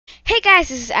Hey guys,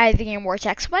 this is Addy the Game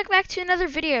Vortex. Welcome back to another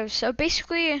video. So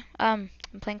basically, I'm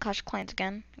playing Clash of Clans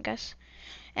again, I guess.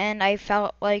 And I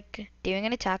felt like doing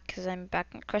an attack because I'm back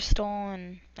in Crystal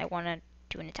and I want to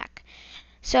do an attack.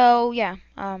 So yeah,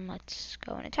 let's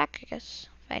go and attack, I guess.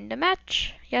 Find a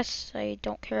match. Yes, I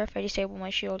don't care if I disable my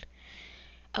shield.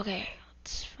 Okay,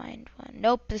 let's find one.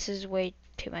 Nope, this is way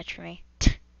too much for me.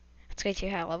 It's way too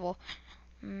high level.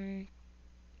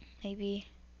 Maybe.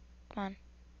 Come on.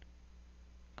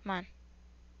 Come on.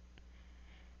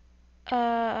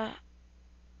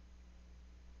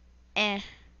 Eh.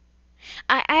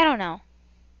 I don't know.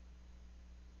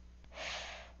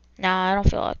 Nah, I don't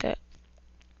feel like it.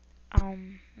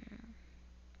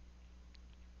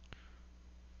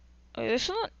 Okay, this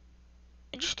one.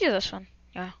 Just do this one.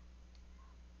 Yeah.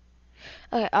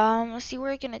 Okay. Let's see where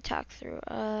I can attack through.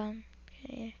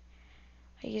 Okay.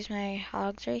 I use my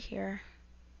hogs right here.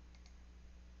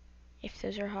 If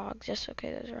those are hogs, yes.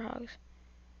 Okay, those are hogs.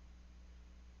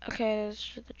 Okay,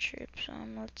 those are the troops.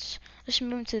 Let's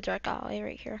move to the dark alley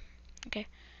right here. Okay,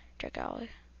 dark alley.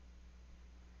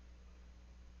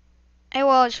 Hey,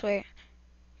 well, just wait.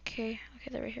 Okay,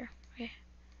 they're right here. Okay,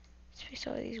 let's face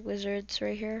all these wizards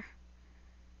right here.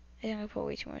 I think I put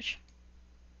way too much.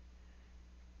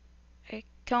 Okay,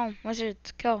 kill 'em,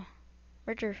 wizards, kill.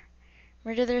 Murder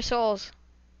their souls.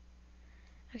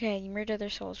 Okay, you murder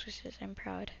their souls, wizards. I'm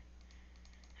proud.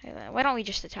 Okay, why don't we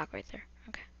just attack right there?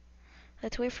 Okay,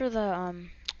 let's wait for the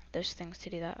those things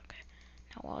to do that. Okay,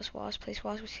 now walls, place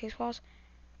walls.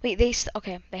 Wait,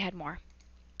 okay, they had more.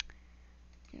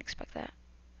 Didn't expect that.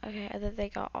 Okay, I thought they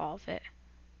got all of it.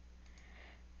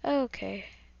 Okay.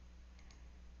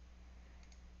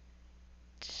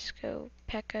 Let's go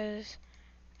P.E.K.K.A.s.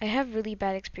 I have really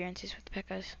bad experiences with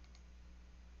P.E.K.K.A.s.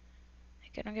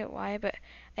 Like, I don't get why, but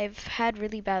I've had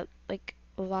really bad, like,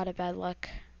 a lot of bad luck.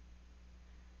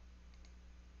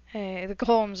 Hey, the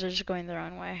golems are just going their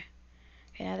own way.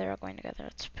 Okay, now they're all going together.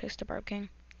 Let's post a Barb King.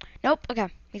 Nope, okay,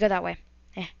 we go that way.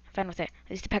 I'm fine with it. At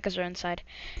least the P.E.K.K.A.s are inside.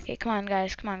 Okay, come on,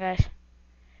 guys.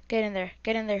 Get in there.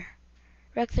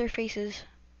 Wreck their faces.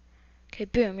 Okay,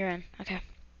 boom, you're in. Okay.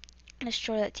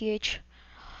 Destroy that TH.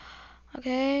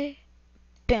 Okay.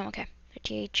 Boom, okay. The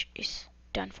TH is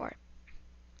done for it.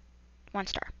 1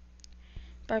 star.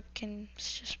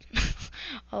 Barbkin's just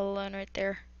alone right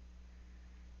there.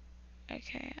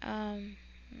 Okay,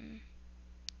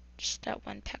 just that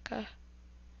one P.E.K.K.A.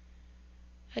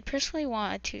 I'd personally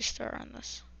want a 2-star on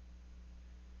this.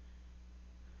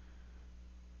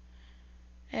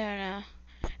 I don't know.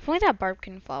 If only that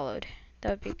Barbkin followed,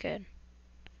 that would be good.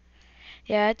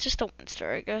 Yeah, it's just a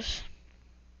 1-star, I guess.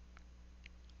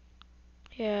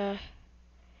 Yeah.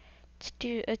 Let's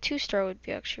do a 2-star would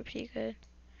be actually pretty good.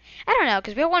 I don't know,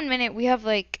 because we have 1 minute, we have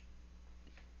like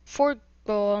 4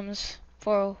 golems,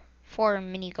 4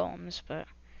 mini golems, but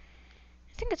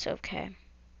I think it's okay.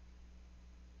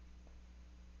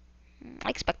 I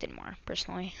expected more,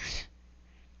 personally.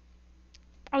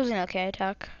 That was an okay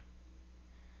attack,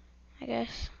 I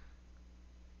guess.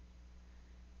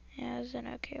 Yeah, it was an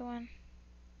okay one.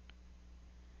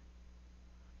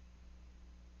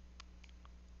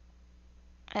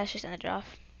 Let's just end it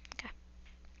off. Okay.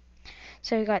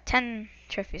 So we got 10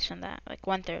 trophies from that, like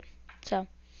 1/3. So,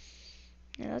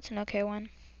 yeah, that's an okay one.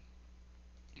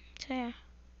 So, yeah.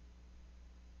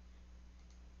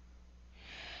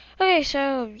 Okay,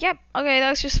 so, yep. Okay, that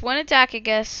was just one attack, I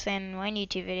guess, and one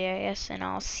YouTube video, I guess. And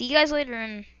I'll see you guys later,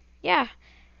 and, yeah.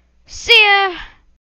 See ya!